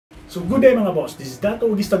So good day mga boss, this is Dato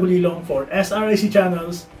Ugis Tagulilong for SRIC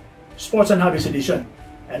Channel's Sports and Hobbies Edition.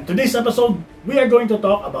 And today's episode, we are going to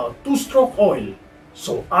talk about two-stroke oil.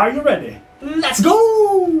 So are you ready? Let's go!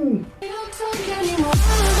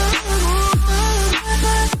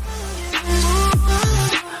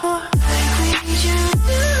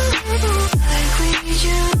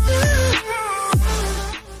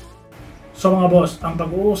 So mga boss, ang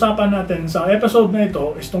pag-uusapan natin sa episode na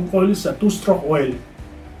ito is tungkol sa two-stroke oil.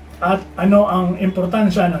 At ano ang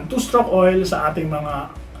importansya ng two-stroke oil sa ating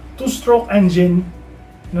mga two-stroke engine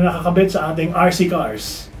na nakakabit sa ating RC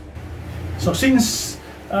cars. So since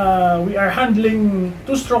we are handling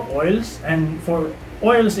two-stroke oils and for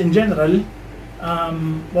oils in general,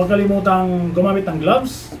 huwag kalimutang gumamit ng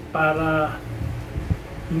gloves para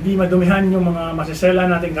hindi madumihan yung mga masisela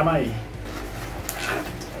nating kamay.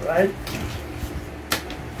 Alright?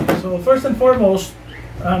 So first and foremost,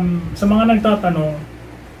 sa mga nagtatanong,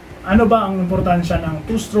 ano ba ang importansya ng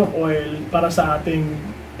two-stroke oil para sa ating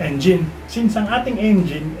engine? Since ang ating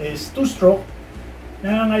engine is two-stroke,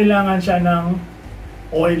 nangangailangan siya ng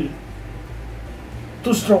oil.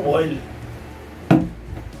 Two-stroke oil.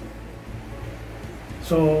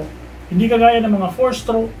 So, hindi kagaya ng mga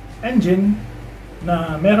four-stroke engine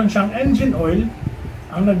na meron siyang engine oil,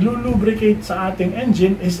 ang naglu-lubricate sa ating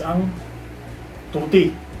engine is ang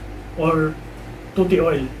tuti or tuti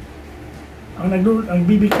oil. Ang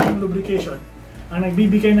nagbibigay ng lubrication,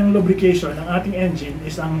 ng ating engine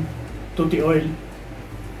is ang tuti oil.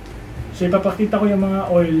 So ipapakita ko yung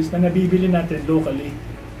mga oils na nabibili natin locally.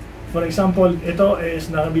 For example, ito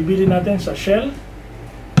is nabibili natin sa Shell.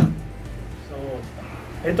 So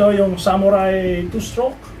ito yung Samurai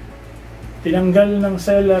 2-stroke. Tinanggal ng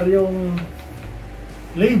seller yung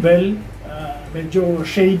label. Medyo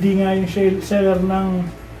shady nga yung seller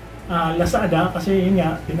ng Lazada kasi yun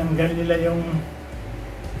nga, tinanggal nila yung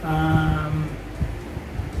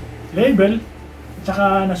label. At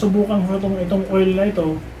saka nasubukan ko itong oil na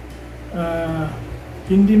ito,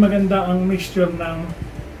 hindi maganda ang mixture ng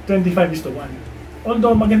 25:1.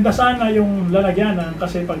 Although maganda sana yung lalagyanan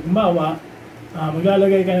kasi pag gumawa,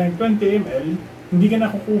 maglalagay ka ng 20 ml, hindi ka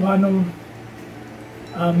nakukuha nung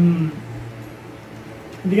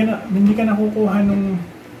hindi ka nakukuha nung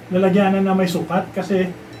lalagyanan na may sukat kasi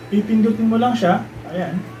pipindutin mo lang siya,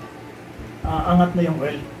 ayan, angat na yung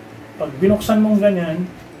oil. Pag binuksan mong ganyan,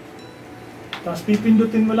 tapos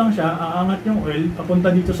pipindutin mo lang siya, aangat yung oil,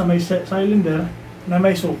 papunta dito sa may cylinder na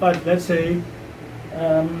may sukat. Let's say,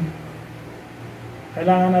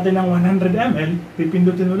 kailangan natin ng 100 ml,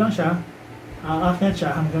 pipindutin mo lang siya, aakyat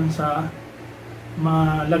siya hanggang sa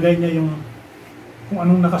malagay niya yung kung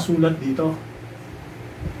anong nakasulat dito.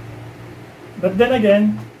 But then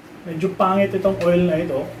again, medyo pangit itong oil na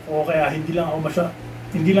ito o kaya hindi lang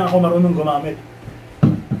ako marunong gumamit.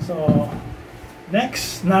 So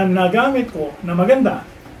next na nagamit ko na maganda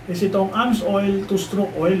is itong AMS oil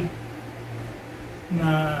 2-stroke oil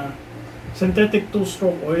na synthetic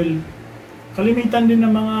 2-stroke oil. Kalimitan din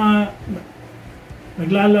ng mga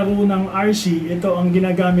naglalaro ng RC, ito ang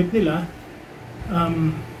ginagamit nila,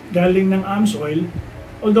 galing ng AMS oil.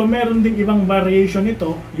 Although meron ding ibang variation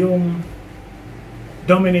ito, yung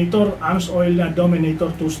Dominator, AMS oil na Dominator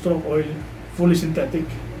 2-stroke oil, fully synthetic.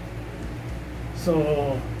 So,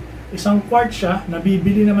 isang quart siya,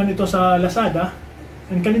 nabibili naman ito sa Lazada.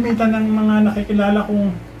 And kalimitan ng mga nakikilala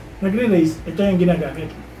kong nagre-race, ito yung ginagamit.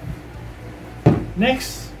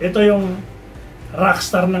 Next, ito yung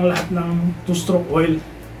rockstar ng lahat ng 2-stroke oil.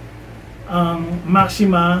 Ang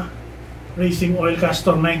Maxima Racing Oil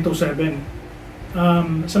Castor 927.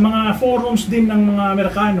 Sa mga forums din ng mga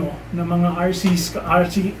Amerikano na mga RC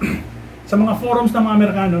sa mga forums ng mga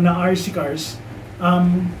Amerikano na RC cars,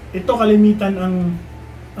 ito kalimitan ang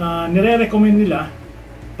nire-recommend nila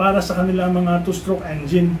para sa kanilang mga two-stroke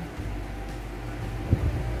engine.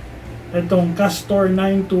 Itong Castor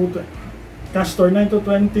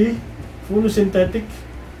 9220 full synthetic.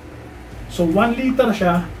 So 1 liter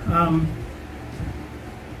siya.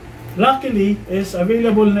 Luckily is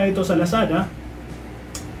available na ito sa Lazada.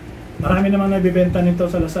 Marami namang nabibenta nito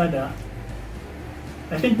sa Lazada.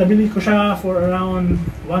 I think nabili ko siya for around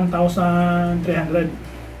 1,300.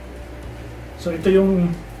 So ito yung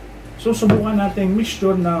susubukan nating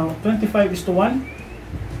mixture na 25:1.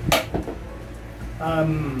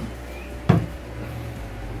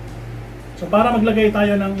 So para maglagay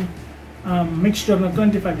tayo ng mixture na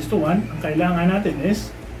 25:1, ang kailangan natin is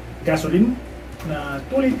gasoline na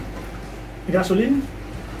 2 liter gasoline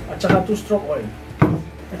at saka 2-stroke oil.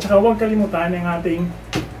 At saka huwag kalimutan ang ating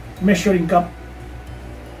measuring cup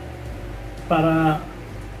para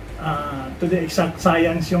to the exact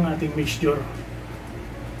science yung ating mixture.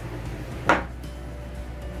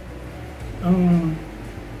 ang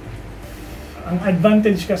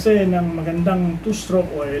advantage kasi ng magandang two-stroke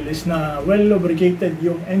oil is na well lubricated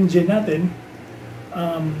yung engine natin,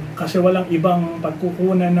 kasi walang ibang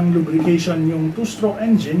pagkukunan ng lubrication yung two-stroke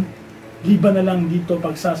engine, liba na lang dito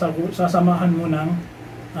pag sasamahan mo ng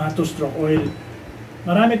two-stroke oil.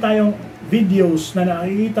 Marami tayong videos na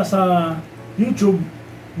nakikita sa YouTube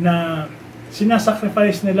na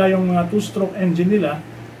sinasacrifice nila yung mga two-stroke engine nila,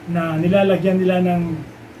 na nilalagyan nila ng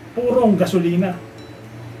purong gasolina.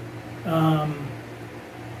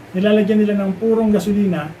 Nilalagyan nila ng purong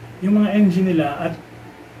gasolina yung mga engine nila, at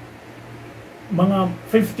mga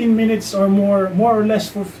 15 minutes or more or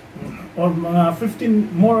less, or mga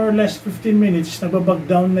 15 minutes nagbabag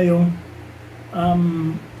down na yung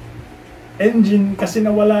engine, kasi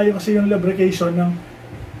nawala yung lubrication ng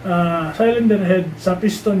cylinder head sa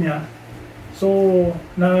piston niya. So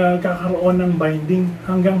nagkakaroon ng binding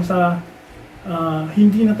hanggang sa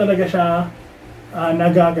hindi na talaga siya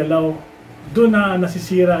nagagalaw. Doon na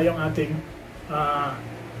nasisira yung ating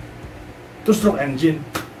two-stroke engine.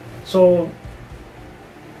 So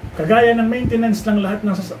kagaya ng maintenance ng lahat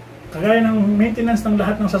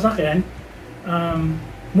ng sasakyan,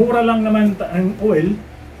 mura lang naman ang oil,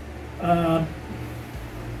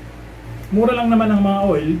 mura lang naman ang mga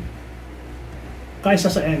oil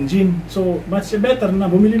kaysa sa engine. So much better na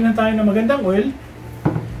bumili na tayo ng magandang oil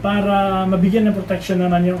para mabigyan ng protection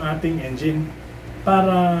naman yung ating engine,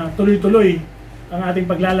 para tuloy-tuloy ang ating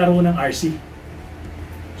paglalaro ng RC.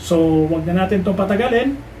 So wag na natin itong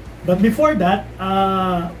patagalin. But before that,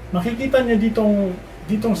 makikita niyo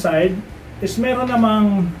ditong side is meron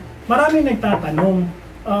namang maraming nagtatanong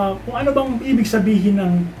kung ano bang ibig sabihin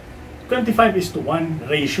ng 25:1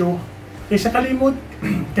 ratio.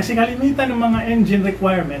 Kasi kalimitan ng mga engine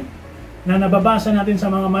requirement na nababasa natin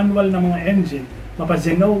sa mga manual ng mga engine, mapa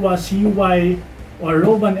Genoa, CY, or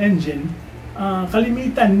Rovan engine,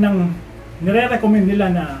 kalimitan ng nire-recommend nila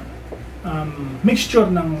na mixture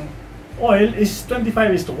ng oil is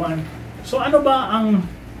 25:1. So ano ba ang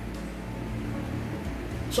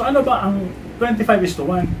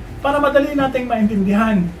 25:1? Para madali nating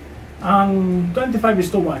maintindihan ang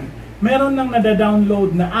 25:1, meron nang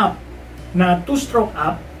nada-download na app, na two-stroke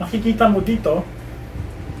app, makikita mo dito,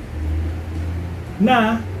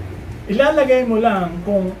 na ilalagay mo lang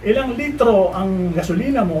kung ilang litro ang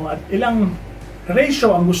gasolina mo at ilang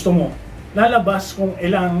ratio ang gusto mo. Lalabas kung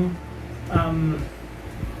ilang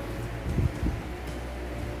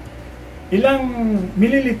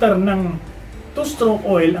milliliter ng two-stroke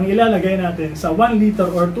oil ang ilalagay natin sa 1 liter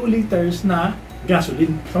or 2 liters na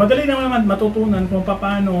gasoline. So madali naman matutunan kung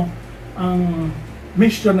paano ang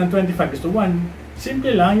mixture ng 25:1.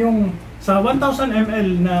 Simple lang, yung sa 1000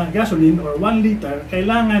 ml na gasoline or 1 liter,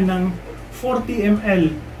 kailangan ng 40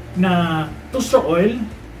 ml na two-stroke oil.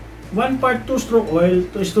 1 part two-stroke oil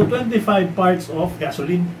is to 25 parts of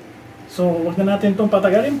gasoline. So wag na natin itong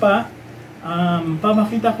patagalin pa.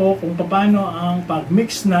 Pamakita ko kung paano ang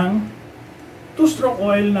pag-mix ng two-stroke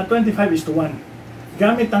oil na 25:1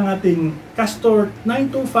 gamit ang ating Castor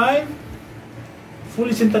 925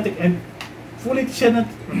 fully synthetic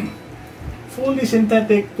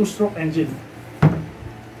two-stroke engine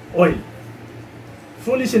oil.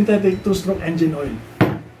 Fully synthetic two-stroke engine oil.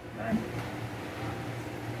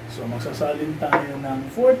 So magsasalin tayo ng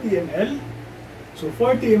 40 ml. So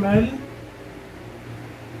 40 ml.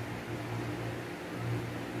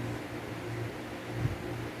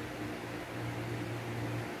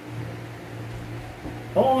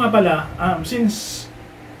 Oo nga pala, since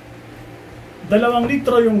 2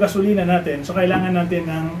 litro yung gasolina natin, so kailangan natin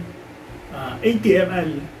ng 80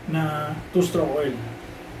 ml na two-stroke oil.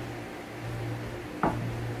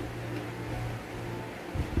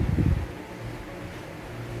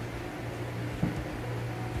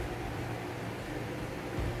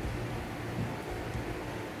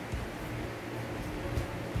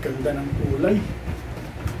 Ganda ng kulay.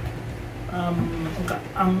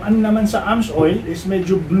 Ang ano naman sa AMS oil is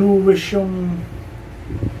medyo bluish yung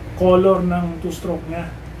color ng two-stroke niya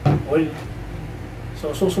oil.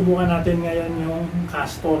 So susubukan natin ngayon yung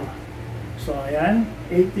Castor. So ayan,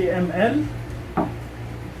 80 ml.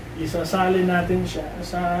 Isasalin natin siya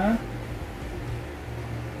sa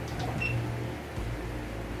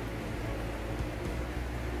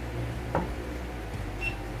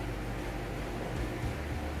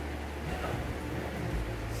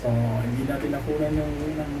So, hindi natin nakunan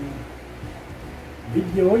ng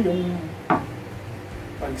video, yung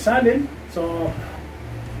pagsalin. So,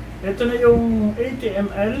 ito na yung 80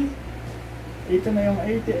 ml. Ito na yung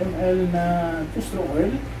 80 ml na two-stroke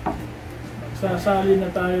oil. Magsasalin na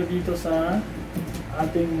tayo dito sa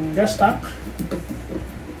ating gas tank.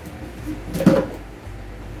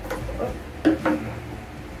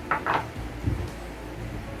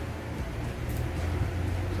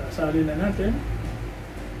 Sasali na natin.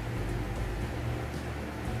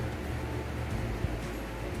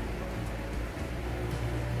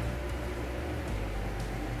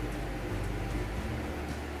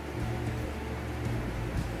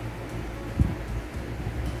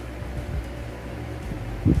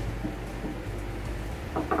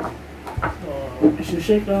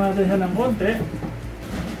 I-shake lang natin siya ng konti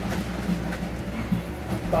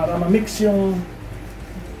para ma-mix yung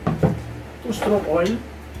 2-stroke oil.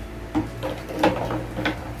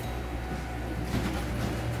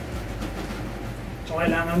 So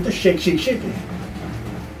kailangan ito shake eh.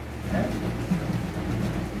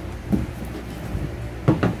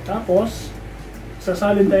 Tapos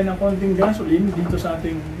sasalin tayo ng konting gasoline dito sa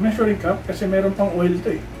ating measuring cup kasi meron pang oil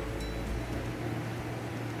ito eh.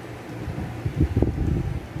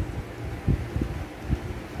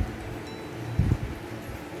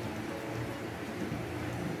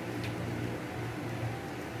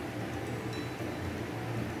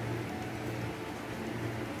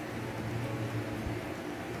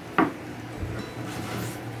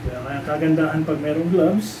 Kaya kagandahan pag merong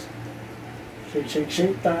gloves,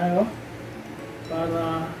 shake tayo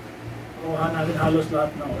para makuha natin halos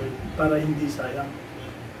lahat ng oil para hindi sayang.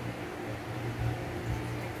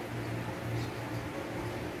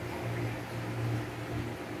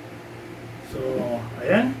 So,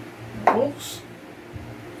 ayan, folks.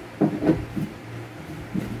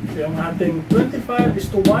 So, yung ating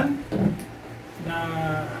 25:1 na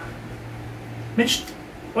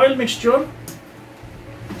oil mixture.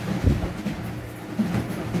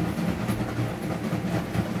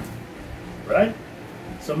 Right?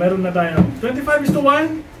 So meron na tayong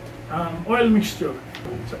 25:1 oil mixture.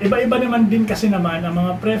 So iba-iba naman din kasi naman ang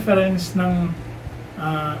mga preference ng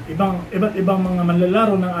iba't ibang mga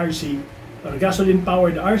manlalaro ng RC or gasoline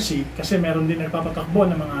powered RC kasi meron din nagpapatakbo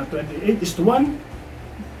ng mga 28:1,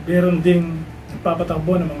 meron din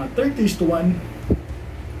nagpapatakbo ng mga 30:1,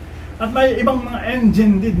 at may ibang mga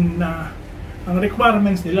engine din na ang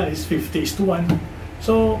requirements nila is 50:1.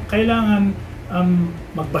 So kailangan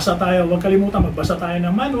magbasa tayo, huwag kalimutan magbasa tayo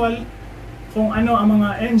ng manual kung ano ang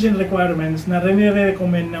mga engine requirements na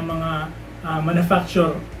recommend ng mga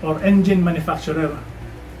manufacturer or engine manufacturer.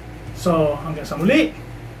 So hanggang sa muli,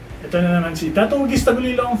 ito na naman si Tato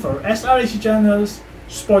Gistagulilong for SRAC Channels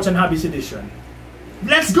Sports and Hobbies Edition.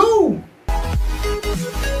 Let's go!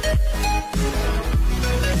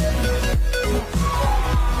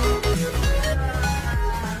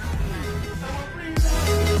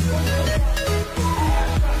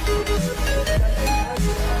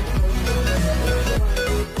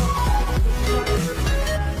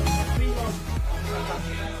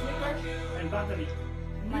 Battery.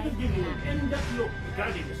 We will give you an in-depth look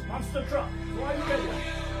regarding this monster truck. So are you ready?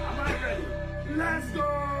 Am I ready? Let's go!